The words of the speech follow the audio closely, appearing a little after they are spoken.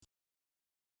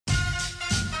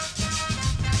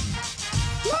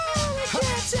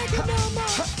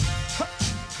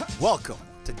Welcome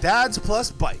to Dads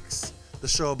Plus Bikes, the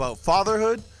show about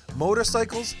fatherhood,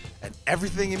 motorcycles, and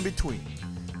everything in between.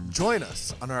 Join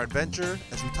us on our adventure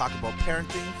as we talk about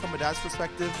parenting from a dad's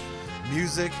perspective,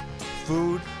 music,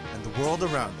 food, and the world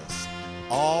around us,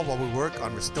 all while we work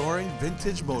on restoring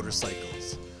vintage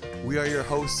motorcycles. We are your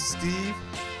hosts, Steve,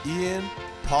 Ian,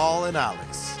 Paul, and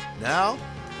Alex. Now,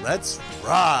 let's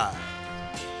ride.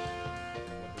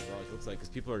 Looks like, because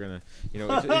people are gonna,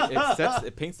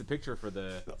 it paints the picture for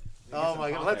the. Oh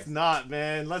my God! Let's not,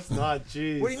 man. Let's not.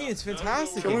 Jeez. What do you mean? It's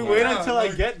fantastic. Can we wait until I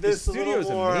get this The studio's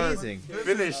more amazing.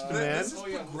 finished, man? This is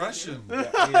progression.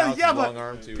 Yeah,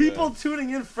 but people tuning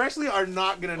in freshly are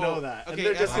not gonna know that, and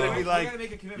they're just gonna be like, gotta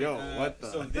make a commitment. "Yo, what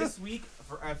the?" So this week,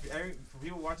 for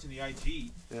people watching the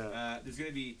IG, there's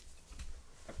gonna be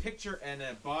a picture and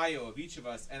a bio of each of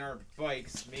us and our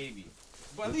bikes, maybe.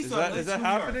 But at least is that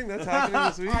happening? That's happening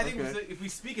this week? I think if we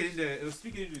speak it into, it'll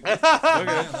speak it into. Okay.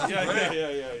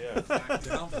 Yeah.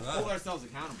 Down for that. Hold ourselves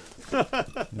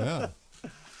accountable.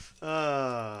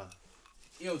 Yeah.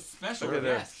 Yo, special Look at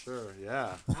that. guest. Sure,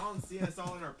 yeah. Alan's seeing us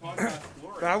all in our podcast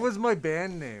glory. That was my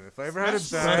band name. If I ever had a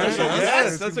Special band, Special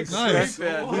yes, That's a Nice. great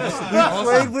band. we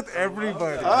played with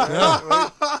everybody.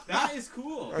 That is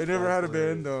cool. I never had a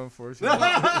band though, unfortunately.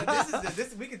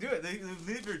 This we can do it.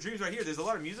 Leave your dreams right here. There's a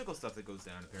lot of musical stuff that goes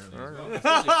down apparently. As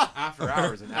well. Especially after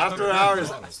hours and After hours.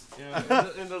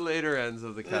 In the later ends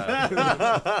of the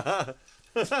cast.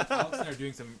 Alex and I are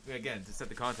doing some, again, to set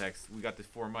the context, we got the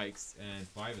 4 mics and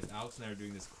 5 of us. Alex and I are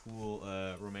doing this cool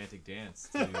romantic dance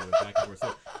to back and forth.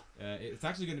 So it's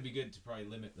actually going to be good to probably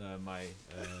limit my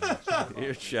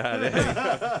You're chatting.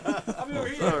 I'll be over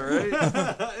here. All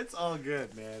right. It's all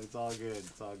good, man. It's all good.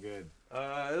 It's all good.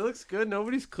 It looks good.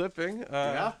 Nobody's clipping.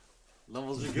 Yeah.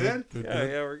 Levels are good.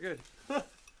 Yeah, we're good.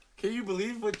 Can you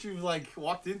believe what you've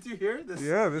walked into here? This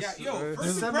Yeah, this. Yeah, yo,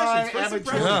 first semi-amateur impressions.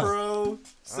 Yeah. pro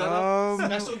setup.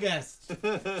 Special guest.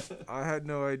 I had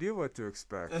no idea what to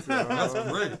expect. That's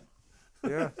great.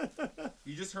 Yeah.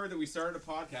 You just heard that we started a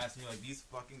podcast and you're like, these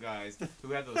fucking guys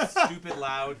who have those stupid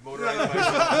loud motorized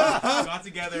bikes got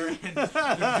together and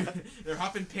they're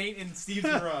huffing paint in Steve's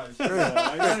garage.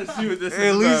 I gotta see what this is.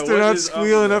 At least about. they're What not is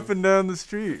squealing up up and down the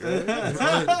street. Right?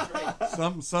 That's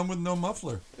right. Some with no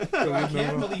muffler.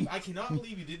 I cannot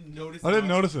believe you didn't notice. I didn't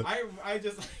notice it. I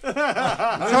just.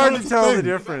 It's hard to tell the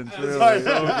difference, really.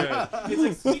 It's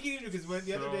like speaking into, because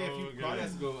the other day a few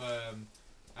podcasts ago,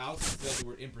 Alex said the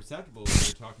word imperceptible when we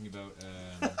were talking about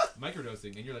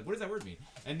microdosing, and you're like, what does that word mean?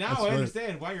 And now That's I right.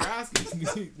 understand why you're asking.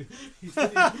 You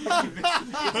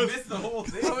missed the whole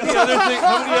thing. How many other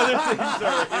things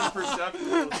are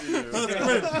imperceptible to you? That's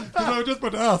great. Because I was just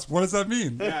about to ask, what does that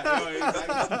mean? Yeah, no,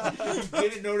 exactly. You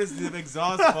didn't notice the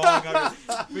exhaust falling out.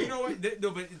 But you know what?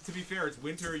 No, but to be fair, it's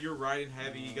winter. You're riding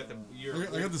heavy. You got the.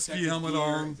 I got the ski helmet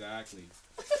on. Exactly.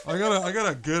 I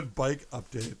got a good bike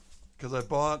update because I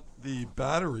bought the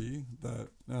battery that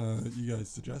you guys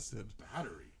suggested.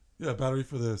 Battery. Yeah, battery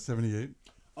for the 78,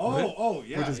 Oh,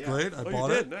 yeah. which is great. I Oh,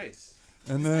 bought you it, did? Nice.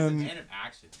 and Man then of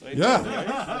action.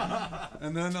 yeah,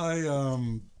 and then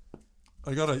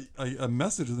I got a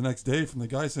message the next day from the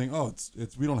guy saying, "Oh,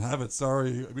 it's we don't have it.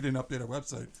 Sorry, we didn't update our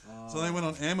website." So then I went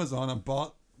on Amazon and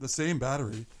bought the same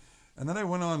battery, and then I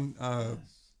went on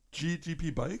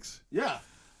GP Bikes. Yeah.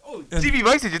 Oh, And GP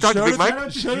Bikes, did you talk to Big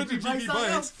Mike? Shout out to GP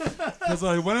Bikes because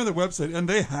I went on the website and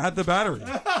they had the battery.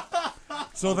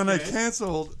 So then I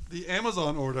canceled the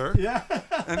Amazon order. Yeah.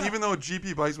 And even though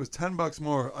GP Bikes was $10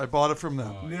 more, I bought it from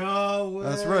them. No way.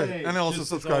 That's right. And I also Just-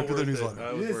 subscribed it's to their all worth it.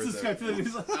 newsletter. That was Yeah, worth it. subscribe to the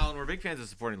newsletter. Alan, we're big fans of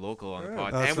supporting local on the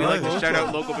pod, that's and we like right. to shout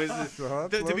out local businesses.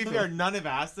 To be fair, none have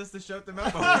asked us to shout them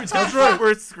out. But we're just, That's right.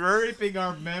 We're scraping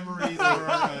our memories or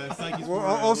our psyches. Well, for,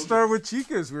 I'll start with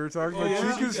Chicas. We were talking about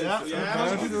yeah. Chicas. Yeah. Yeah.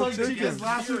 We National plugged Chicken. Chicas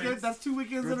last weekend. That's 2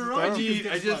 weekends in a row. I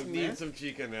I just need some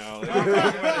chica now. Like, I'm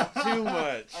talking about it too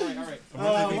much. All right.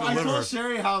 I Deliver. told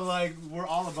Sherry how we're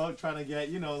all about trying to get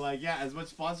as much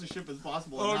sponsorship as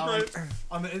possible. Oh, And now, great.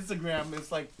 on the Instagram,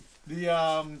 it's like the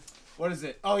what is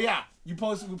it? Oh yeah, we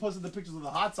posted the pictures of the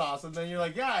hot sauce, and then you're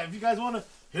like, yeah, if you guys want to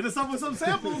hit us up with some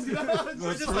samples, We're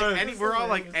That's just right. like We're all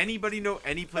like, anybody know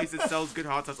any place that sells good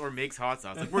hot sauce or makes hot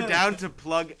sauce? Like, we're down to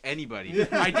plug anybody.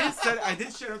 I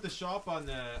did shout out the shop on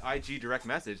the IG direct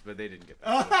message, but they didn't get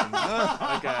back to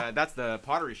us. Like, that's the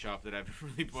pottery shop that I've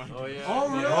really bought. Oh yeah.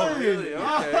 Oh, Yeah. really?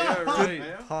 Okay, yeah,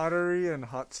 right. Pottery and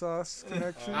hot sauce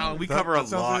connection. Alan, we That- cover a that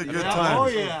sounds lot. like a good Yeah, time. oh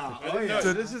yeah, I oh didn't know. yeah.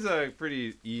 So this is a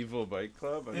pretty evil bike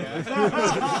club. I mean, Yeah.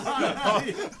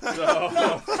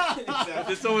 so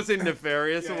did someone say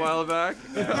nefarious a while back?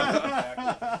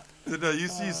 Did you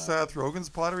see Seth Rogen's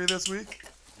pottery this week?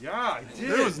 Yeah, I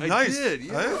did. It was I nice. did,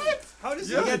 yeah. Right? How does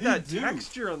Yeah, he get you that do.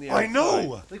 texture on the I outside?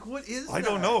 know. Like, what is I that?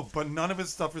 don't know, but none of his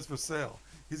stuff is for sale.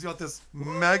 He's got this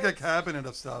mega cabinet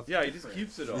of stuff. Yeah, he just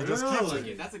keeps it all. He just I keeps like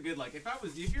it. it. That's a good like.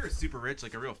 If you're super rich,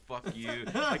 like a real fuck you,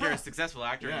 like you're a successful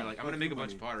actor, and you're like, I'm gonna make a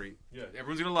bunch of pottery. Yeah.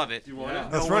 Everyone's gonna love it. Do you want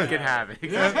it? That's no one right. can have it. He,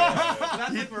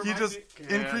 That's just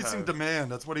increasing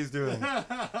demand. That's what he's doing.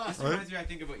 This reminds me, I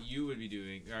think, of what you would be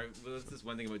doing. All right, well, that's this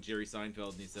one thing about Jerry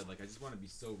Seinfeld, and he said, like, I just want to be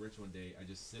so rich one day, I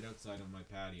just sit outside on my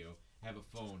patio, have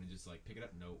a phone, and just, like, pick it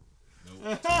up. No.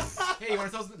 Hey, you want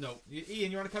to sell something? No.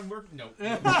 Ian, you want to come work? No.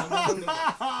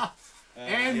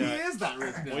 And he is that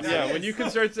rich now. When you can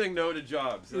start saying no to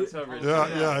jobs, that's how rich.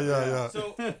 Yeah.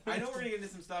 So I know we're gonna get into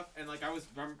some stuff, and like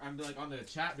I'm like on the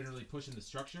chat, been really pushing the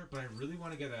structure, but I really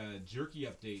want to get a jerky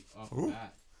update off the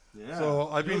bat. Yeah. So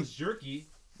I've been. Bill's Jerky.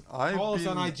 I've Call us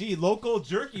been. on IG, local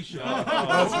jerky show.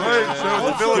 That's right.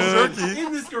 Shows the Village Jerky.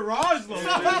 In this garage, local.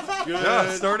 Yeah,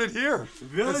 it started here.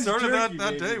 Village It started Jerky,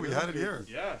 that day. baby. We had it here.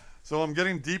 Yeah. So I'm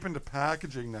getting deep into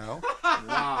packaging now.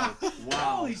 Wow.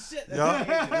 Holy shit! That's Yeah,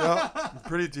 amazing. yeah,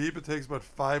 pretty deep. It takes about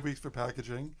 5 weeks for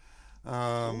packaging.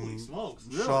 Holy smokes.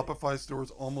 Really? Shopify store is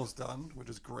almost done, which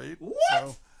is great. What?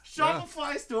 So,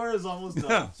 Shopify store is almost done.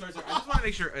 yeah. Sorry. I just want to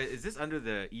make sure. Is this under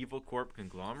the Evil Corp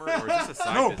conglomerate, or is this a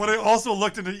side No, business? but I also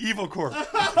looked into Evil Corp.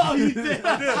 Oh, you did?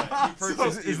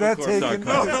 Is that taken?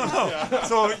 No.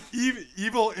 So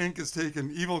Evil Inc. is taken.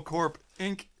 Evil Corp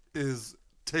Inc. is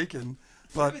taken.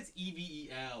 What But if it's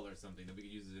EVEL or something that we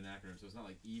could use as an acronym, so it's not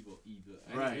like evil.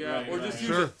 Right. Yeah, or just use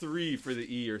Sure. a 3 for the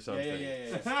E or something.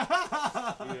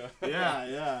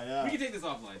 Yeah. We can take this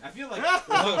offline. I feel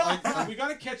like we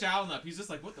gotta catch Alan up. He's just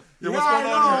like, what the? yeah, what's going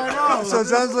on here? I know. So it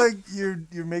sounds like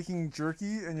you're making jerky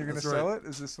and you're gonna That's sell right. it.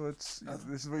 Is this what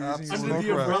you're using your Absolutely Under smoke? the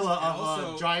correct. umbrella of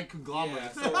Also- a giant conglomerate.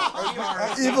 Yeah, so we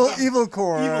are. Evil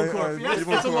Core. Evil Corp, yeah.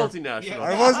 Evil It's a Corp. multinational.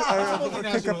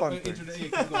 I pick up on things.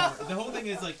 The whole thing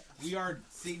is like we are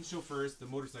Satan Show First, the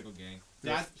motorcycle gang.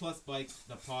 Dads Plus Bikes,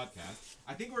 the podcast.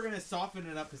 I think we're gonna soften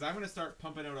it up because I'm gonna start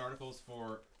pumping out articles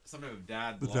for some of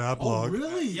dad. The blog. dad Oh, blog.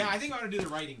 really? Yeah, I think I want to do the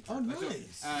writing. Oh, part. Like,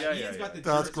 so, nice. Ian's got the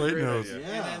That's jerky, great great news. idea.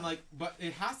 Yeah. And then but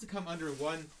it has to come under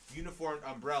one uniformed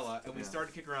umbrella, and we Yeah.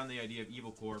 started to kick around the idea of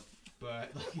Evil Corp.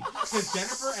 But because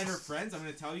Jennifer and her friends, I'm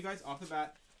gonna tell you guys off the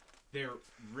bat, they're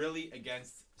really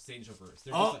against Satan Show First.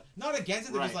 They're just like, not against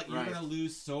it. They're just Right, like, you're gonna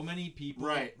lose so many people.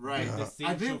 Right. with the I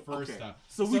Satan Show think First okay. stuff.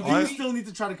 So we I- do still need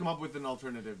to try to come up with an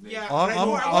alternative name. Yeah, I'm- but I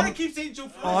want I'm- to keep Satan Show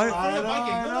First. I- for the know,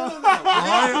 Viking.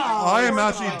 I No. I am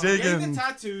actually Getting digging. the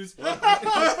tattoos.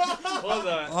 Hold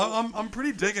on. I'm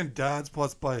pretty digging Dads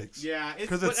Plus Bikes. Yeah, it's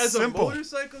Because But it's as simple. a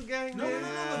motorcycle gang, No,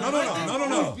 man?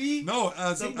 No. Be- No,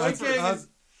 as The as, bike gang as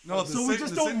no. So we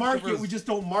just don't market. We just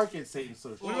don't market Satan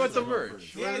Social. What about the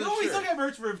merch? Yeah, What no, about we the still shirt? get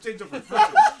merch for Satan Show First.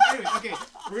 Anyway, okay,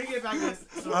 we're gonna get back to this.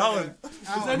 So, Alan.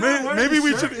 Alan. Maybe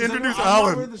we should introduce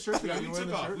Alan. The shirt. Yeah, Are we you wearing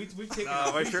took the off. shirt? We've taken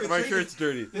My shirt. My shirt's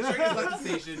dirty. The train has left the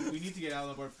station. We need to get Alan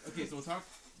on board. Okay, so we'll talk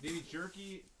maybe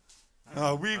jerky.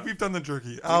 We've done the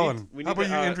jerky. Alan, we how need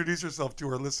about to, you introduce yourself to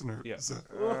our listeners? Yeah.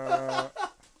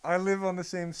 I live on the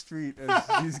same street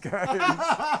as these guys.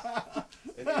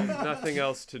 And you have nothing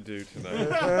else to do tonight.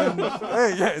 And,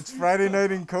 hey, yeah, it's Friday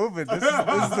night in COVID. This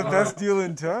is the best deal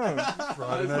in town.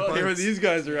 Friday Night Let's hear what Bikes. these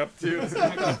guys are up to.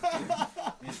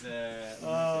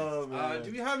 Oh man.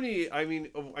 Do we have any? I mean,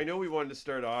 I know we wanted to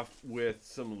start off with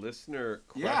some listener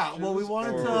questions. Yeah, well, we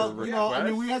wanted or to, I mean,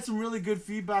 we requests. had some really good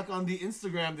feedback on the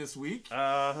Instagram this week,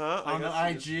 Uh-huh. on the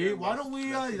IG. Why don't we?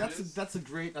 messages. That's a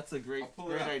great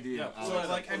pull it up. idea. Yeah, So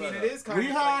like, I mean, it is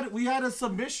kind We of. had a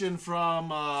submission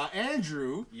from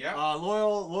Andrew, Yep.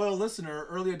 loyal listener,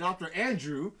 early adopter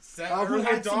Andrew, who early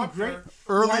had some adopter. great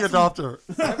Early That's some- adopter.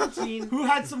 17. who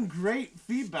had some great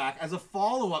feedback as a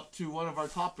follow up to one of our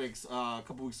topics a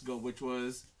couple weeks ago, which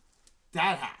was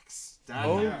dad hacks. Dad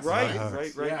Oh, hacks, right.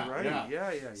 Yeah.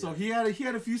 Yeah. So he had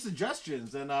a few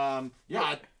suggestions, and I don't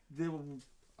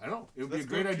know, it would be a Let's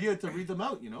great go. idea to read them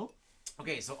out. You know.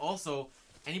 Okay, so also,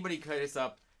 anybody could hit us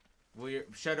up.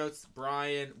 Shoutouts,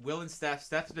 Brian, Will, and Steph.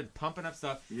 Steph's been pumping up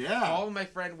stuff. Yeah. Follow my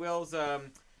friend Will's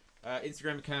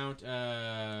Instagram account.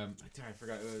 I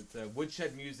forgot. It's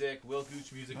Woodshed Music, Will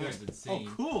Gooch Music. That is insane.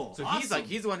 Oh, cool. So Awesome.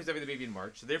 he's the one who's having the baby in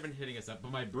March. So they've been hitting us up.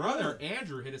 But my brother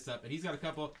Andrew hit us up, and he's got a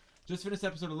couple. Just finished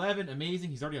episode 11. Amazing.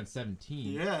 He's already on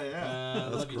 17. Yeah.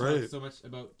 Love you great. talk so much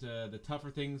about the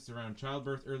tougher things around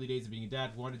childbirth, early days of being a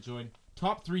dad. Want to join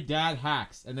top 3 dad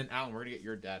hacks, and then Alan, we're gonna get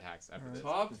your dad hacks after this.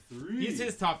 Top 3. He's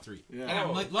his top 3, Yeah. and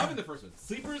I'm like loving the first one.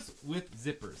 Sleepers with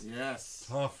zippers. Yes.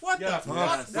 Tough. What the Yes. fuck?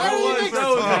 Yes. Why do you think that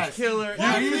was Yes. a killer.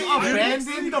 We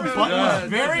abandoned the buttons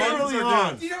very buttons early are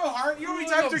on. Do you know how hard? You know how many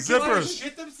times their Zippers. kids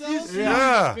shit themselves?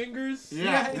 Yeah. Fingers.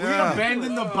 Yeah, we Yeah.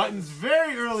 abandoned the buttons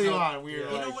very early So, on. We were You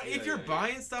like, know what? If you're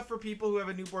buying stuff for people who have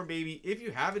a newborn baby, if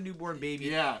you have a newborn baby,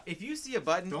 Yeah. if you see a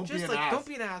button, Don't be just an like ass. don't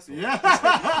be an asshole. Yeah.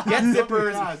 Get Don't be an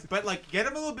zippers, ass. but like get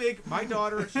them a little big. My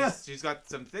daughter, she's got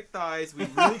some thick thighs. We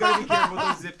really gotta be careful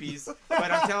with those zippies.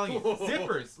 But I'm telling you,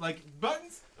 zippers, like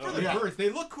buttons for the Yeah. birth, they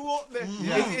look cool.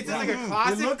 Yeah. It's like a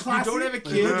classic. They look classy. You don't have a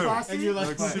They kid, do. and you're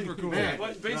like, Like, super cool. Man,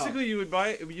 But basically, you'd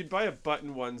buy a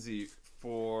button onesie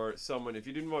for someone if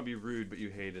you didn't want to be rude but you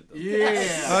hated them. Yeah.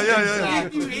 yeah.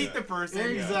 if you hate the person,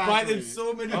 Exactly. buy them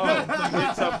so many Oh, buttons.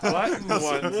 it's a button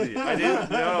onesie. I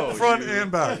didn't know. Front you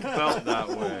and back. Felt that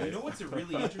You way. know what's a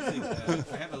really interesting?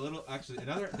 I have a little, actually,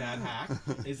 another dad hack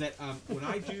is that when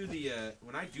I do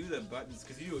the buttons,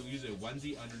 because you do usually a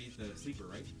onesie underneath the sleeper,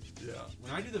 right? Yeah.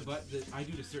 When I do the I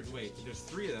do it a certain way. There's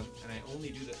 3 of them, and I only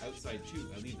do the outside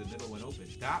 2. I leave the middle one open.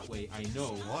 That way, I know.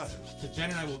 Why? Because Jen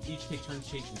and I will each take turns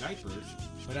changing diapers,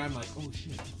 but I'm like, oh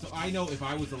shit. So I know if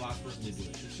I was the last person to do it.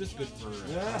 It's just good for.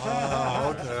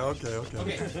 Oh, okay.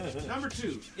 Okay, number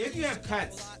 2. If you have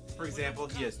pets, for example,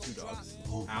 he has 2 dogs.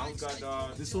 Alan's got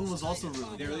dogs. This one was also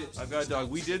really There good. it is. I've got a dog.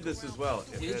 We did this as well.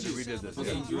 Did you? We did this.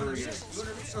 Okay, Yeah. you want to read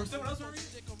it? Or someone else want to read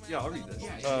it? Yeah, I'll read this.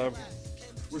 Yeah.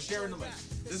 We're sharing the mic.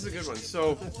 This is a good one.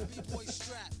 So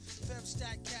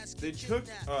they took,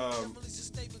 I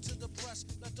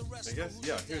guess,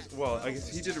 yeah. I guess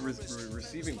he did a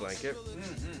receiving blanket.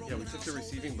 Yeah, we took the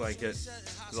receiving blanket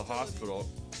to the hospital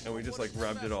and we just like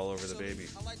rubbed it all over the baby.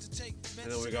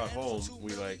 And then when we got home,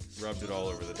 we like rubbed it all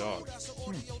over the dog.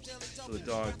 So the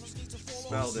dog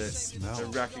smelled it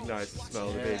and recognized the smell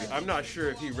of the baby. I'm not sure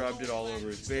if he rubbed it all over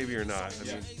his baby or not. I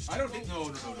mean, I don't think.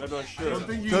 No. I'm not I sure. don't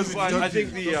think you Does- even, does- I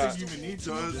think the don't think you even need to.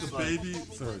 Does Just the like- baby?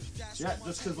 Sorry. Yeah,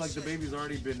 just because like the baby's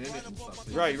already been in it and stuff.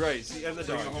 So right. See, and the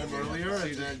Bring dog. it home earlier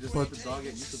and then just let the dog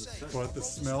get used to the scent. But the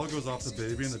smell goes off the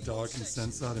baby, and the dog can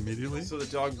sense that immediately. So the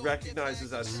dog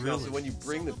recognizes that smell. Really? So when you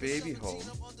bring the baby home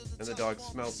and the dog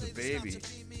smells the baby,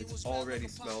 it's already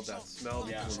smelled that smell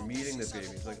before meeting the baby.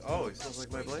 It's like, oh, it smells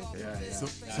like my blanket. Yeah.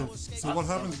 So what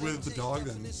happens with the dog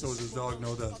then? So does the dog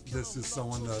know that this is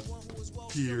someone that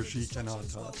he or she cannot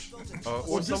touch?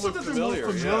 Or just so someone that they're more familiar.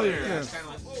 familiar. Yeah. It's kind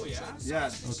of like, oh yeah.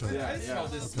 Yeah. Okay. Yeah. I smell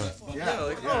this. Okay. But Yeah. Yeah,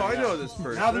 like, Yeah, oh, I yeah. know this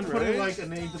person. Now they're putting right? like a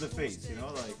name to the face, you know,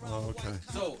 like Oh, okay.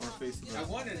 So or face to the. I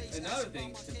wanted another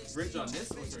thing to bridge on this.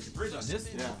 To bridge on this.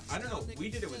 Yeah. I don't know. We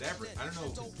did it with Everett. I don't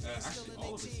know. Actually,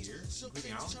 all of us here,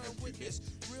 including Alan, have 2 kids.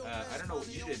 I don't know what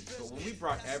you did, but when we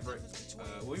brought Everett,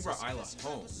 when we brought Isla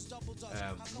home,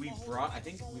 I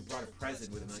think we brought a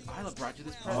present with him. Like Isla brought you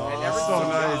this present. Oh, and Everett's so so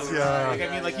nice, young. yeah. Like, I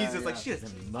mean, like Yeah, he's just like yeah. she doesn't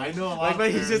have any I money. know a lot. Like,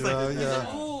 but he's just Yeah, like, yeah.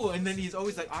 oh, and then he's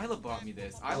always like, Isla bought me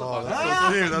this. Isla Oh, bought me that's this.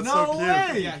 so cute. That's no so cute.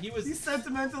 way. Yeah, he was. He's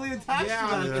sentimentally attached Yeah,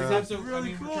 to like, that. Yeah. that's Really I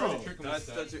mean, we're trying cool. to trick him with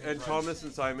That's stuff. and Thomas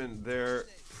and Simon, they're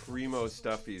primo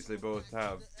stuffies. They both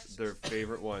have their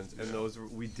favorite ones, and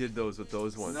we did those with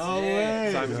those ones. No way.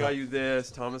 Simon Yeah. got you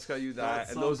this, Thomas got you that,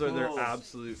 That's and so those are their cool.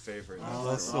 absolute favorites. Oh,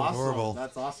 that's so awesome. horrible.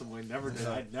 That's awesome. I never did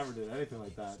anything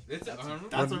like that.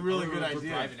 That's a really good We're idea.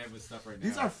 driving Ed with stuff right now.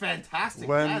 These are fantastic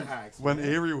When dad hacks. when man.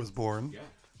 Avery was born,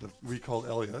 Yeah. we called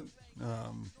Elliot.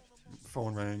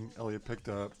 Phone rang. Elliot picked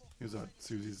up. He was at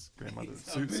Susie's grandmother.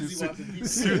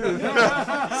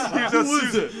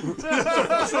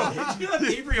 You left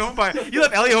Avery home by. You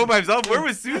left Ellie home by himself. Where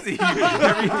was Susie? He's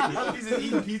just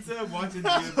eating pizza, watching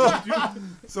the.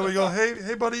 So we go,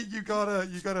 hey, buddy, you got a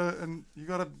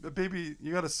baby,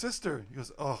 you got a sister. He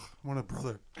goes, oh, I want a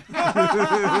brother. He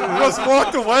just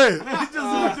walked away.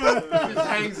 Just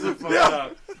hangs the phone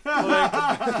up.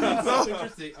 It's so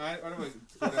interesting. I don't know.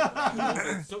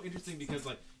 It's so interesting because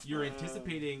like you're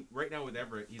anticipating right now with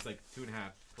Everett. He's like 2.5.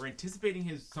 We're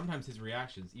anticipating sometimes his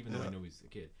reactions, even though I know he's a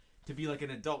kid, to be like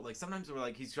an adult. Like sometimes we're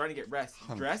like he's trying to get dressed,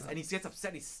 and he gets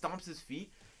upset. He stomps his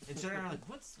feet. And Jen and I are like,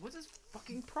 what's his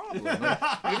fucking problem? Like,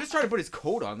 he's just trying to put his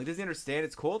coat on. Like, does he understand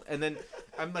it's cold? And then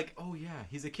I'm like, oh yeah,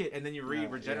 he's a kid. And then you read,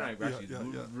 Jen and I actually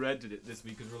read it this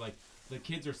week because we're like, the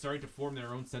kids are starting to form their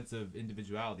own sense of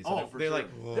individuality. So they're sure. like,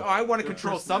 Whoa. oh, I want to Their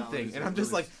control something. personalities And are I'm just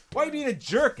really- like, why are you being a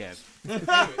jerk, Ev? Anyway,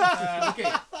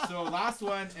 okay, so last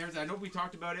one. I know we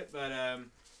talked about it, but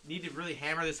need to really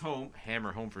hammer this home.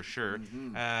 Hammer home for sure.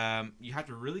 You have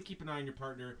to really keep an eye on your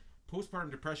partner.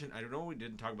 Postpartum depression, I don't know, we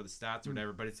didn't talk about the stats or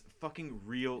whatever, but it's a fucking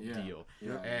real deal.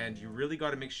 Yeah. And you really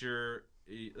got to make sure,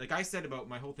 like I said about,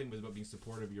 my whole thing was about being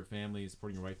supportive of your family,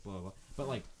 supporting your wife, blah, blah, blah. But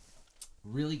like,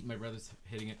 really, my brother's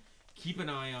hitting it. keep an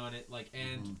eye on it, like,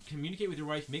 and Mm-hmm. communicate with your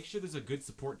wife. Make sure there's a good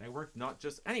support network, not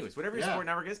just, anyways, whatever your Yeah. support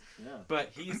network is. Yeah. But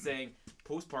he's saying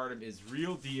postpartum is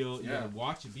real deal. You Yeah. gotta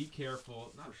watch it, be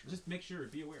careful. Just make sure,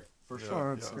 be aware. For Yeah,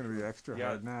 sure. It's yeah. going to be extra Yeah.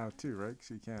 hard now, too, right? Because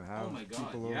you can't have Oh my God,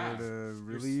 people yeah. over to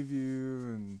relieve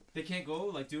you. And They can't go,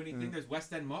 like, do anything. Mm. There's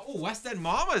West End West End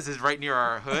Mamas is right near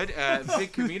our hood.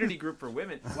 Big community group for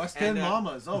women. West And, End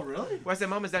Mamas. Oh, really? West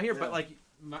End Mamas down here, Yeah. but like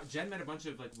Jen met a bunch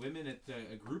of like women at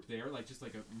a group there, like just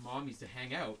like a mom used to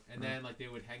hang out, and then like they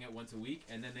would hang out once a week,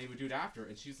 and then they would do it after,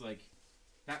 and she's like,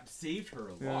 that saved her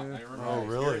a lot. Yeah, yeah. I remember Oh, her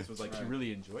really? experience was like she Right.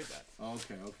 really enjoyed that.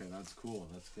 Okay, that's cool.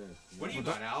 That's good. What do you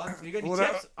got, Alex? You got any Well,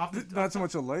 that- tips? Off the, not so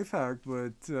much a life hack,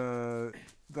 but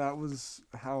that was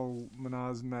how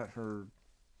Manaz met her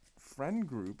friend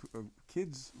group of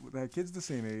kids that had kids the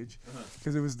same age,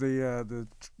 because it was the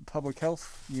public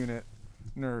health unit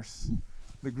nurse,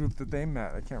 the group that they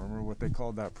met. I can't remember what they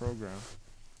called that program,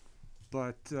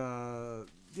 but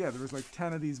yeah, there was like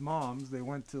 10 of these moms. They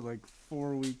went to like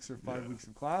 4 weeks or 5 weeks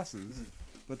of classes,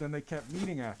 but then they kept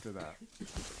meeting after that.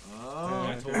 Oh,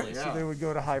 Yeah, totally. So they would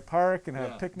go to High Park and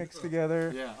have Yeah. picnics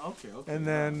together. Yeah. Okay. And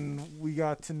then we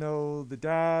got to know the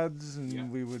dads, and Yeah.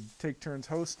 we would take turns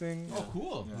hosting. oh,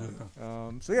 cool.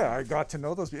 Yeah. So yeah, I got to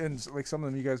know those, and like some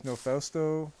of them, you guys know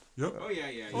Fausto. Yep. Oh yeah,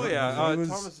 yeah. Oh yeah. yeah, It was-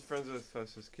 Thomas is friends with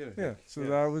Festus Kid. I think. Yeah, so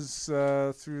that was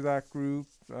through that group.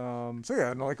 So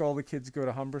yeah, and like all the kids go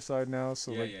to Humberside now.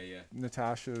 So Yeah, like yeah, yeah.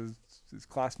 Natasha is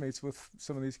classmates with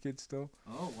some of these kids still.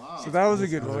 Oh wow. So that was a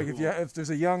good That's one. Like cool. if there's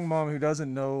a young mom who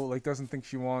doesn't know, like doesn't think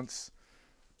she wants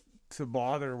to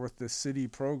bother with the city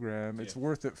program, it's Yeah.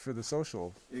 worth it for the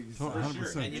social. Exactly. For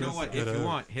 100%. sure. And you know Just what? get If you out.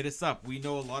 want, hit us up. We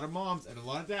know a lot of moms and a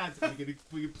lot of dads.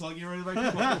 We can plug you right in the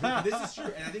right people. This is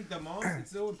true, and I think the moms,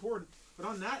 it's so important. But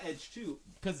on that edge too,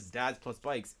 because it's dads plus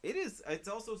bikes, it's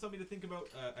also something to think about.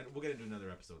 And we'll get into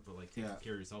another episode, but like take Yeah.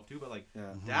 care of yourself too. But like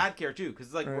Yeah. dad care too,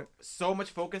 because like Right. we're so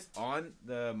much focus on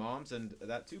the moms and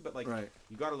that too. But like Right.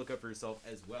 you got to look out for yourself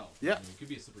as well. Yeah. I mean, it could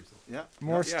be a slippery slope. Yeah.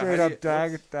 More Yeah, straight how up do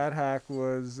you- dad hack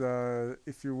was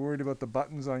if you're worried about the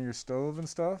buttons on your stove and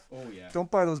stuff, Oh yeah.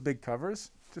 don't buy those big covers.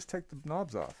 Just take the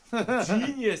knobs off.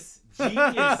 Genius.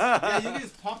 Yeah, you can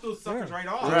just pop those suckers Yeah. right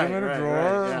off. Put Right, them in a right, drawer.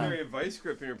 right, You yeah. carry a vice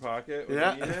grip in your pocket. when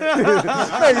Yeah. you need it.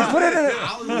 Hey, you put it in.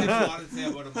 Alan has a lot to say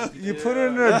about a multi- You put it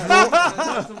in a drawer.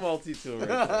 That's a multi-tool right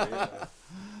there.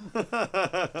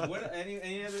 Yeah. What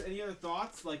any other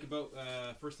thoughts like about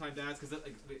first time dads? Because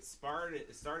like it started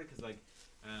because like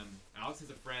Alex has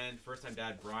a friend, first time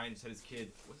dad Brian just had his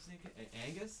kid. What's his name?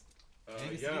 Angus.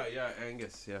 Angus Yeah,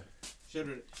 Angus. Yeah. Shout out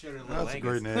a little That's a Angus.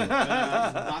 great name.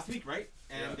 Last week, right?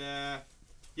 And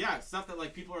yeah, stuff that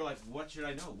like people are like, what should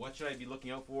I know? What should I be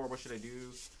looking out for? What should I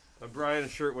do? Brian, a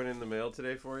shirt went in the mail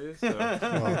today for you. So. Well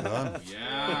done.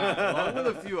 Yeah. Along with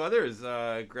a few others.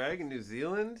 Greg in New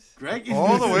Zealand. Greg.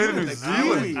 All the way to New Kiwi,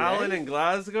 Zealand. right? Alan in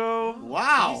Glasgow.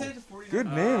 Wow. Can you send it to 49?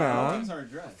 Good name, Alan. What's our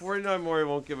address? 49 more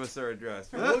won't give us our address.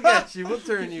 But we'll get you. We'll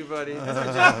turn you, buddy.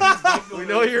 We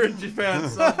know you're in Japan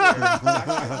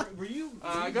somewhere. Were you?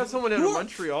 I got someone out of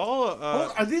Montreal.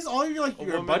 Oh, are these all your a your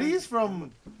woman- buddies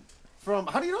from?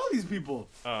 How do you know these people?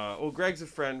 Well, Greg's a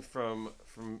friend from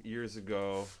years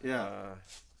ago. Yeah.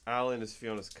 Alan is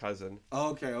Fiona's cousin.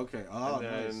 Okay. Oh, and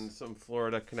then nice. some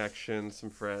Florida connections,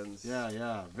 some friends.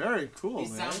 Yeah. Very cool, They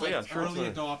man. sound like yeah, sure, early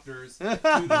it's adopters.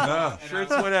 Yeah. Shirts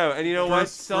went out, and you know what?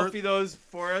 First- Selfie those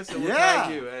for us, and we'll Yeah.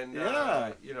 tag you. And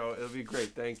Yeah. it'll be great.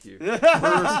 Thank you.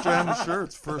 First gen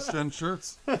shirts. First gen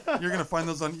shirts. You're gonna find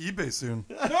those on eBay soon.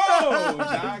 No,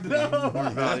 exactly.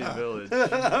 Valley Village.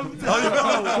 That's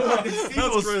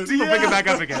We'll pick it back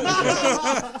up again.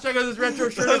 Check out this retro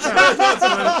shirt.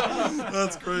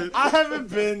 That's great. I haven't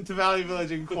been to Valley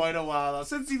Village in quite a while now,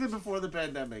 since even before the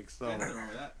pandemic. So I don't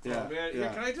remember that. yeah, Oh, man,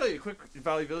 yeah. can I tell you a quick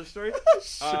Valley Village story?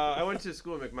 I went to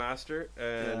school in McMaster,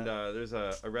 and there's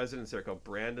a residence there called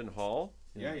Brandon Hall.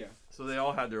 Yeah. So they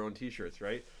all had their own T-shirts,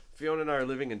 right? Fiona and I are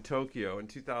living in Tokyo in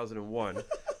 2001.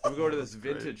 We go to this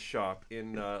vintage shop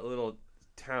in a little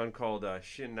town called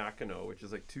Shin Nakano, which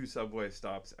is like 2 subway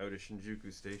stops out of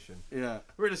Shinjuku Station. Yeah.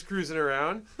 We're just cruising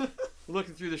around,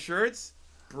 looking through the shirts.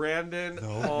 Brandon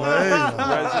No Hall way.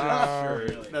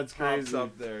 resident shirt That's pops crazy.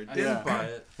 up there. Didn't Yeah. buy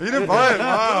it. You didn't buy it.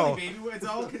 Wow. Baby, it's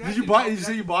all connected. Did you buy? Did you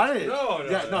say you bought it? No,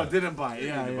 Yeah, no, didn't buy it.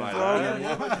 Yeah, Didn't yeah. buy it. Yeah,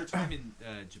 What about your time in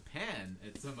Japan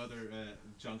at some other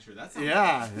juncture? That's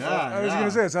yeah. I was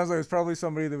gonna say it sounds like it was probably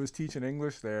somebody that was teaching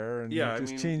English there and Yeah, I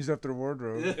just mean- changed up their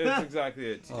wardrobe. It's exactly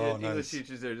it. Oh, English nice.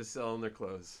 teachers there just selling their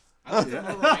clothes. I like the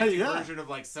more romantic Yeah. version of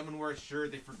like someone wore a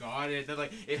shirt, they forgot it, then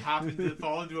like it happened to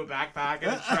fall into a backpack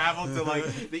and it traveled to like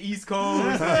the East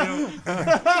Coast.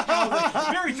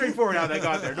 Very straightforward how that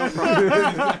got there. No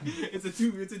problem. It's a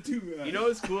two. You know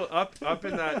what's cool? Up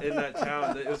in that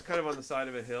town, it was kind of on the side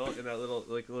of a hill in that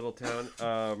little town.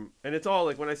 And it's all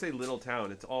like, when I say little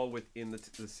town, it's all within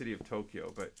the city of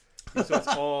Tokyo, but so it's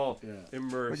all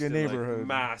immersed Like a in neighborhood. like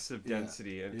massive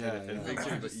density and Yeah, big yeah.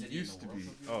 city. But City it in used the to be.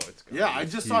 world. Oh, it's Yeah, I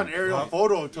just saw an aerial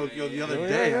photo of Tokyo the other Yeah,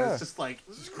 day. And yeah. it's just like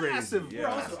massive,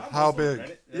 yeah. bro. How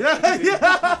big? Yeah,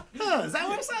 yeah. Is that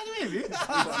what it's like, maybe?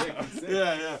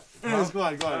 Yeah, yeah. Anyways, go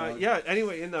on. Yeah.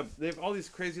 Anyway, they have all these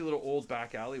crazy little old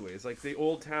back alleyways. Like the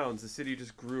old towns, the city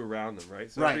just grew around them,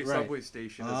 right? So Right, every right. subway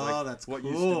station is Oh, like that's what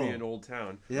used cool. to be an old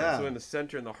town. Yeah. So in the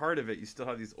center, in the heart of it, you still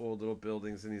have these old little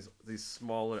buildings and these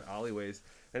small little alleyways.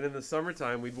 And in the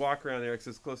summertime, we'd walk around there because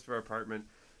it's close to our apartment.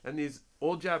 And these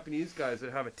old Japanese guys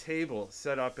would have a table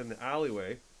set up in the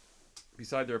alleyway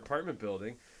beside their apartment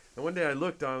building. And one day I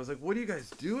looked on, I was like, "What are you guys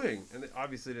doing?" And they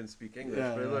obviously didn't speak English,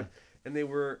 Yeah, but I yeah. looked, and they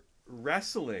were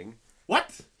wrestling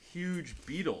What? huge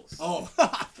beetles. Oh.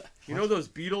 You know those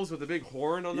beetles with the big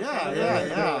horn on the Yeah, front? yeah,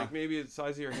 They're yeah. like maybe the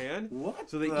size of your hand. What?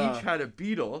 So they the- each had a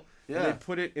beetle, and Yeah. they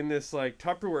put it in this like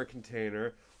Tupperware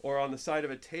container or on the side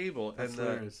of a table. That's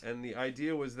hilarious. And the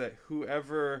idea was that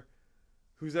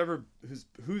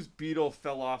whose beetle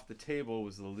fell off the table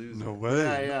was the loser. No way.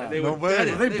 Yeah, yeah. And they No would way. bet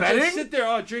it. Were they They'd betting? just sit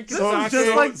there, drinking This is sake,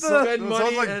 just like the- spend It sounds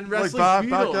money, like, and like wrestling back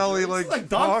beetles. alley, It's like like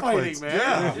dog fighting, fights. man.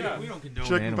 Yeah. Yeah, we don't condone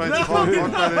Chicken animal fights, cruelty.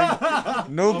 dog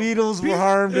fighting. No beetles were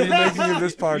harmed in the making of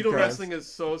this Beetle podcast. wrestling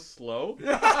is so slow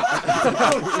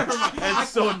and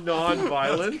so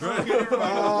non-violent.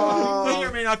 May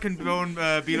or may not condone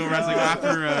beetle wrestling after.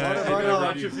 I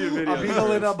Watch a few A videos.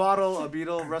 beetle in a bottle, a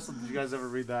beetle wrestled. Did you guys ever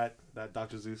read that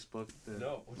Dr. Zeus book?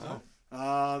 No. What's that?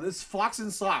 This Fox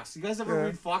and Socks. You guys ever Yeah.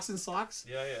 read Fox and Socks?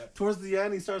 Yeah. Towards the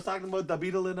end, he starts talking about the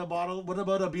beetle in a bottle. What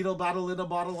about a beetle battle in a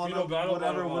bottle on Beetle a battle,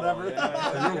 whatever, bottle, whatever?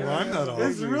 yeah. You rhymed that all.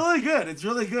 It's really good. It's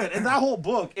really good. And that whole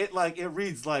book, it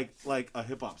reads like a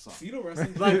hip hop song. Beetle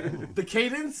wrestling. Like the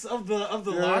cadence of the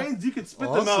lines, you could spit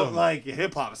them out Awesome. like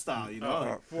hip hop style, you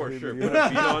know? For sure. Yeah. Put a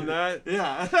beat on that.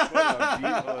 Yeah. Put a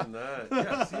beat on that.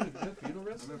 Yeah, see, beetle I'm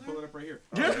wrestling. gonna pull it up right here.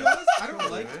 Yeah. To be honest, I don't Yeah,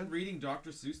 like man. reading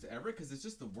Dr. Seuss to Everett because it's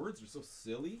just the words are so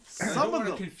silly. Some I don't of want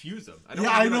them- to confuse them. Yeah,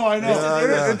 I know. Yeah,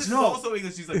 yeah. This is No. also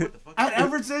English. She's like, what the fuck? At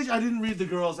Everett's age, I didn't read the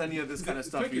girls any of this kind of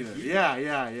stuff Quick and either. easy.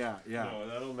 Yeah. No,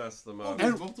 that'll mess them Oh, up.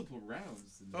 there's multiple rounds.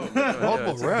 Oh, my God,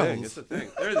 Multiple it's a rounds. thing. It's a thing.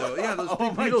 There though. Yeah, those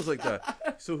big my beetles like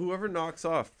that. So whoever knocks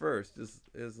off first is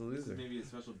the This is loser. maybe a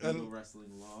special beetle wrestling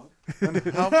log. And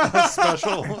how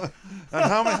special. And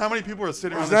how many people are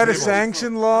sitting Is on that the a table?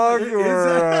 sanction log Is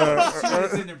or?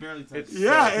 It's in there barely touched. It's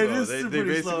Yeah, so it slow. is They pretty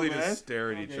basically slow, man. just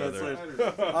stare at each Okay, other.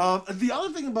 that's the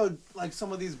other thing about like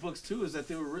some of these books too is that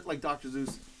they were written like Dr.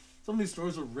 Zeus. Some of these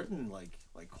stories were written like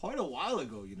quite a while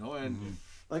ago, you know, and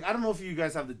like I don't know if you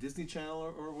guys have the Disney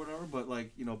Channel or whatever, but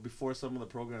like you know before some of the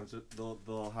programs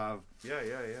they'll have Yeah.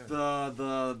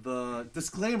 the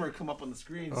disclaimer come up on the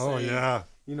screen. Oh saying, yeah.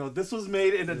 You know this was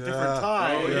made in a different Yeah.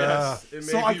 time. Oh Yeah. yes. It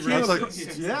So may I be came That's like-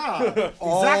 across, yeah,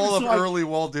 All exactly. of So I- early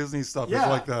Walt Disney stuff yeah. is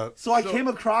like that. So I So- came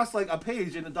across like a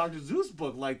page in a Dr. Zeus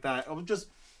book like that. I was just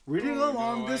reading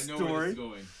along this I know where this story. is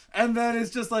going. And then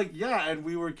it's just like, yeah, and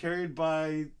we were carried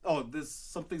by this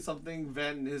something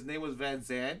Van. His name was Van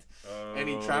Zant, and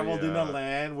he traveled in a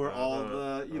land where all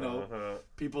the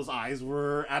people's eyes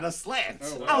were at a slant.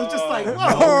 Oh, I was just like, whoa.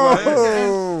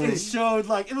 Oh. And it showed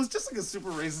like it was just like a super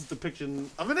racist depiction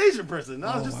of an Asian person. And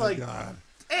I was Oh just my like, God.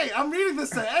 hey, I'm reading this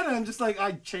to Anna, and just like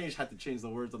had to change the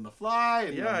words on the fly.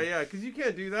 And Yeah, because you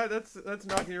can't do that. That's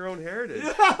knocking your own heritage.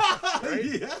 Right?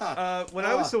 yeah. When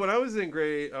I was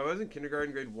in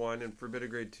kindergarten, grade 1, and for a bit of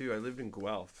grade 2, I lived in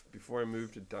Guelph before I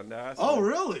moved to Dundas. Oh,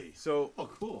 really? So Oh,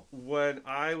 cool. when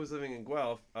I was living in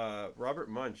Guelph, Robert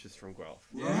Munch is from Guelph.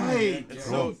 Right. And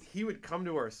so he would come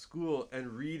to our school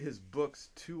and read his books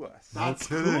to us. That's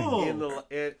kidding. cool.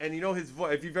 And you know his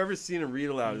voice. If you've ever seen him read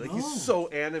aloud, like No. he's so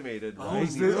animated. Oh, Right?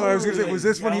 I was gonna say, was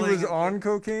this when he Yelling was and- on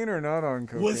cocaine or not on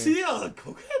cocaine? Was he on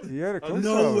cocaine? He had a coke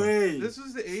No problem. way. This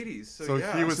was the 80s, so, So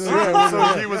yeah. he was So,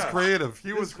 yeah, he was yeah. creative. He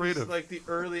This was creative. like the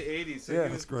early 80s. So Yeah. he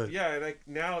was, That's great. Yeah, and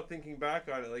now thinking back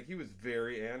on it, like he was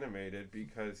very animated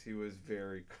because he was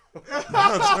very cool.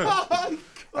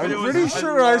 I'm It was- pretty I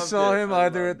sure I loved saw it. him I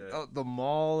either loved at it. the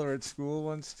mall or at school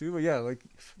once too. But yeah, like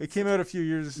it came out a few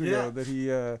years ago Yeah. that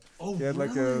he Oh, he had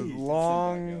like a really?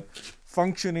 long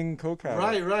functioning coke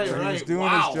addict. Right. He was doing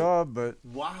Wow. his job, but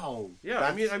Wow. Yeah,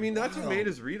 I mean that's what wild. made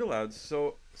his read aloud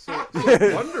so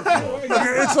wonderful.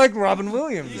 it's like Robin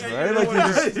Williams, right? You know Like when you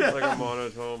you're just, like a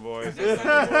monotone voice. Next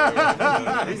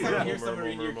time you hear someone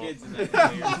reading your kids in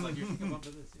that, you're just like, you should come up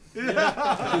with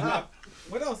this.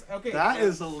 What else? Okay. That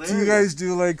is hilarious. do you guys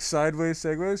do like sideways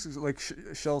segues, like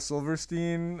Shel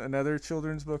Silverstein, another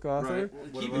children's book author?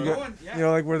 Right. Keep What it about- going. Yeah. You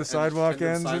know, like where the And- sidewalk and the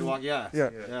ends. and- Sidewalk, yeah. yeah.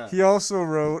 Yeah. He also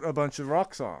wrote a bunch of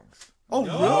rock songs. Oh,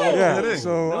 No. really? Yeah. kidding.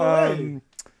 So No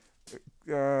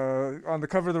way. on the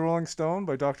cover of the Rolling Stone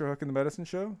by Dr. Hook and the Medicine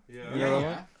Show, Yeah. You know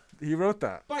Yeah. he wrote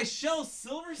that. By Shel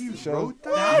Silverstein. wrote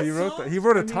that? He wrote that. He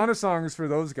wrote a ton of songs for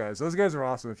those guys. Those guys are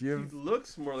awesome. If you He have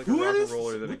looks more like Who a are rock and this?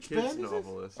 roller than a Which kid's band is this?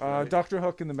 novelist. right? Dr.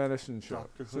 Hook and the Medicine Show.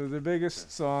 Dr. So Hook. the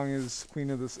biggest song is Queen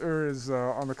of the is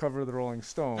on the cover of the Rolling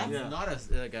Stone. That's Yeah. not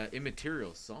like a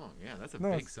immaterial song. Yeah, that's a No,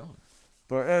 big it's- song.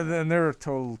 But and then they're a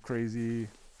total crazy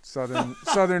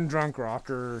southern drunk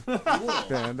rocker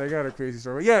band. They got a crazy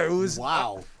story. Yeah, it was.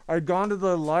 Wow. I'd gone to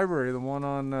the library, the one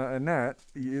on Annette.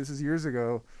 This is years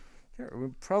ago. We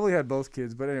probably had both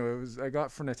kids, but anyway, I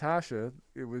got for Natasha.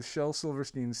 It was Shel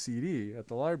Silverstein's CD at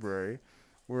the library,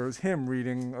 where it was him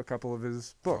reading a couple of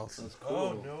his books. That's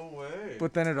Oh cool. no way.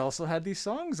 But then it also had these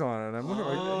songs on it. And I'm wondering,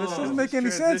 like, this Oh, doesn't make any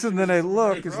sense. And then I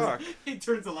look, Big it's rock. He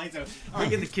turns the lights out. All right,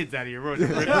 get the kids out of here.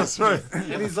 That's right.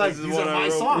 And he's like, This is these what are I my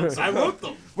wrote. songs. I wrote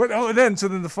them. But so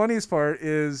then the funniest part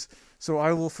is, so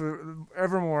I will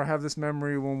forevermore have this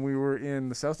memory when we were in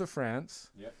the south of France.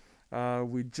 Yep.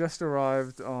 We just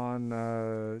arrived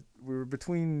on, we were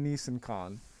between Nice and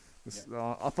Cannes,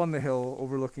 up on the hill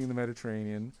overlooking the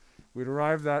Mediterranean. We'd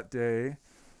arrived that day.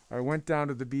 I went down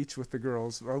to the beach with the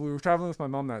girls. We were traveling with my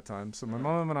mom that time, so my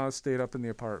mom and I stayed up in the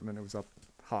apartment. It was up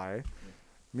high.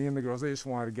 Me and the girls, they just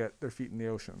wanted to get their feet in the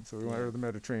ocean, so we went to the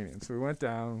Mediterranean. So we went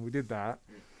down, we did that,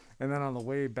 and then on the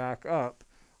way back up,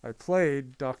 I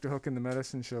played Dr. Hook and the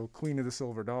Medicine Show, Queen of the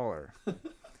Silver Dollar,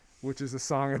 which is a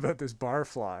song about this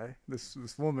barfly, this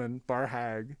woman, bar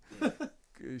hag.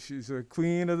 She's a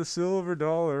queen of the silver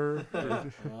dollar.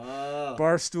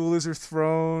 Bar stool is her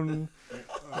throne.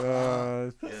 Yeah,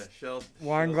 Shel.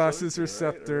 Wine glass is her Silverstein,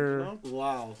 right? scepter. Original?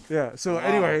 Wow. Yeah. So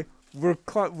anyway, we're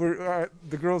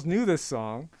the girls knew this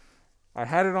song. I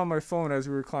had it on my phone as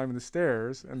we were climbing the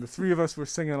stairs, and the three of us were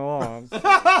singing along.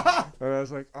 And I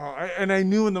was like, and I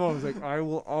knew in the moment, I was like, I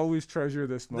will always treasure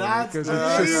this moment That's because great.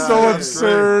 it's just Yeah, so that's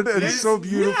absurd and so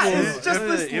beautiful. Yeah, it's just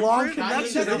this Imprint? long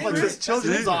connection of like this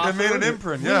children's See, author. it made an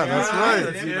imprint. Yeah, that's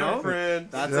right. You know?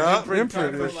 Imprint. That's Yeah. an imprint,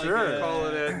 Imprint, for for sure. Call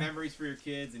it in. Memories for your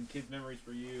kids and kids' memories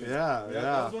for you. Yeah, That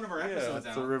yeah. was one of our episodes.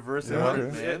 It's a Al. reverse Yeah.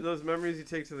 imprint, Okay. Yeah, man. those memories you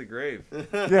take to the grave.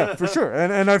 Yeah, for sure.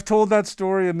 And I've told that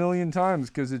story a million times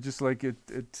because it just like it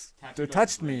Tattooed on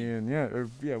touched the me and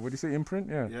what do you say, imprint?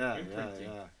 Yeah. Yeah, Imprinting.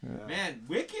 yeah. Man,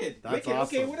 wicked. That's Wicked. Okay,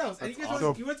 awesome. what else? And That's you guys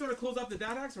awesome. you guys want to close up the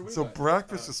dad hacks or what? So do you got?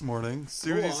 breakfast this morning. on.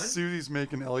 Susie's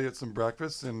making Elliot some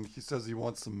breakfast, and he says he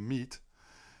wants some meat.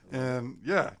 And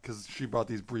yeah, because she bought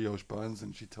these brioche buns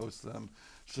and she toasts them.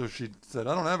 So she said,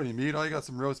 "I don't have any meat. I got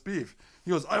some roast beef."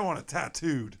 He goes, "I want it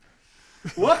tattooed."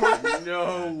 No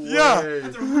way. Yeah.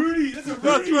 That's a Rudy. That's a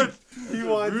That's Rudy. right. He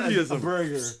wants Rudy is a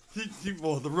burger.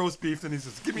 Well, the roast beef. Then he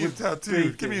says, "Give me a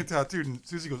tattooed. Give me a tattooed." And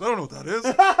Susie goes, "I don't know what that is."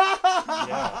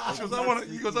 She goes, "I want it."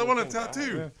 He goes, "I want it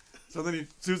tattooed." So then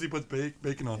Susie puts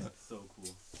bacon on it. So cool.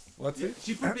 What's it?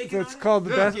 She put bacon It's on called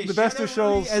the Yeah. best, Okay, the best shout of out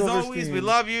Shel Rudy. As always, Silverstein. we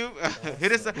love you.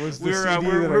 Hit us up. Was the We're CD that I got.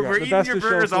 we're The eating best your of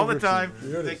Shel burgers all the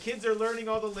Silverstein. time. The kids are learning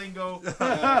all the lingo. I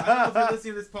don't know if they're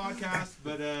listening to this podcast,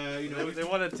 but you know, They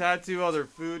want to tattoo all their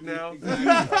food now,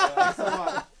 Thanks a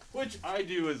lot. which I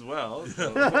do as well.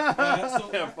 So. So,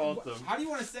 Can't fault them. how do you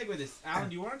want to segue this, Alan?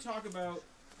 Do you want to talk about?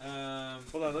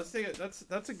 Hold on, let's take it.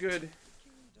 That's a good.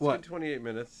 What? Good 28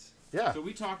 minutes. Yeah. So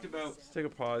we talked about Let's take a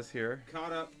pause here.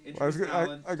 caught up.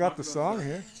 I got the song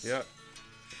here. Yeah.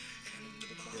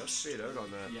 Let's fade out on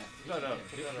that. Yeah. Shut up.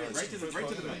 Yeah, right to the mic.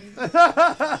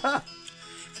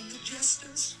 And the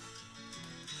jesters,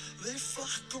 they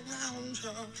flock around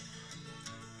her,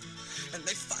 and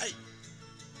they fight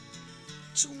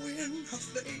to win her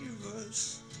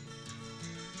favors,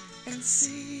 and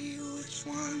see which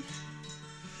one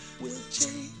will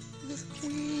take the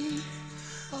queen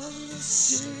of the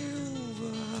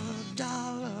silver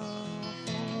dollar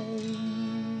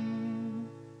home.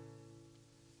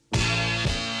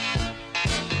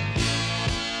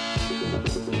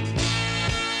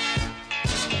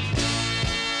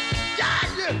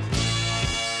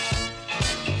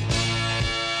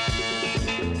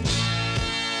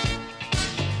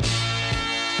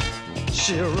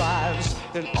 She arrives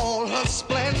in all her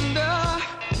splendor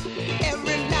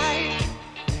every night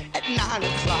at 9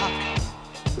 o'clock.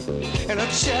 and a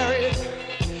chariot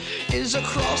is a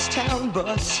crosstown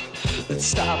bus that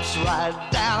stops right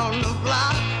down the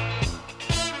block.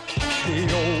 The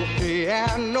old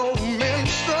piano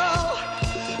minstrel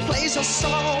plays a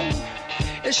song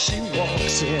as she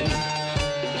walks in,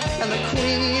 and the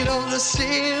queen of the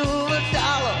silver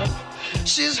dollar,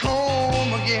 she's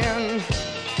home again.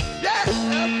 Yeah.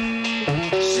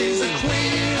 She's the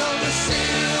queen of the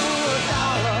silver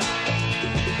dollar,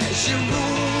 and she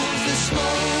rules the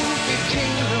smoky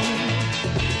kingdom,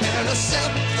 and a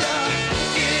scepter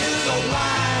is a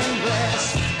wine glass,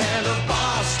 and a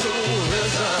bar stool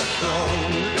is a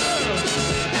throne,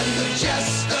 and the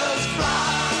jesters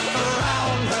flock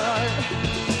around her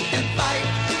and fight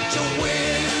to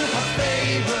win her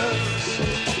favors,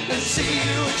 and see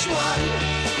which one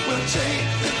will take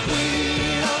the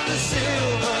queen of the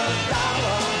silver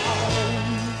dollar home.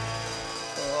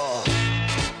 Oh.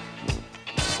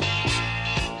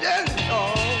 Yeah,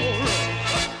 oh.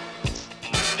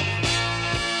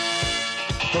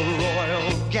 The royal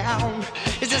gown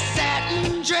is a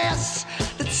satin dress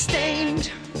that's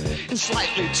stained and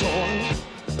slightly torn,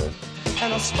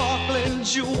 and her sparkling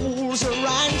jewels are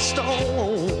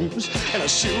rhinestones, and her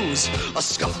shoes are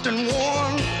scuffed and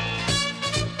worn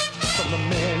from the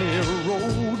many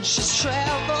roads she's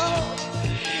traveled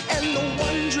and the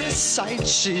wondrous sights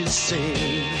she's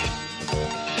seen.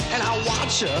 And I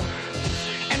watch her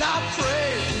and I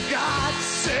pray God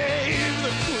save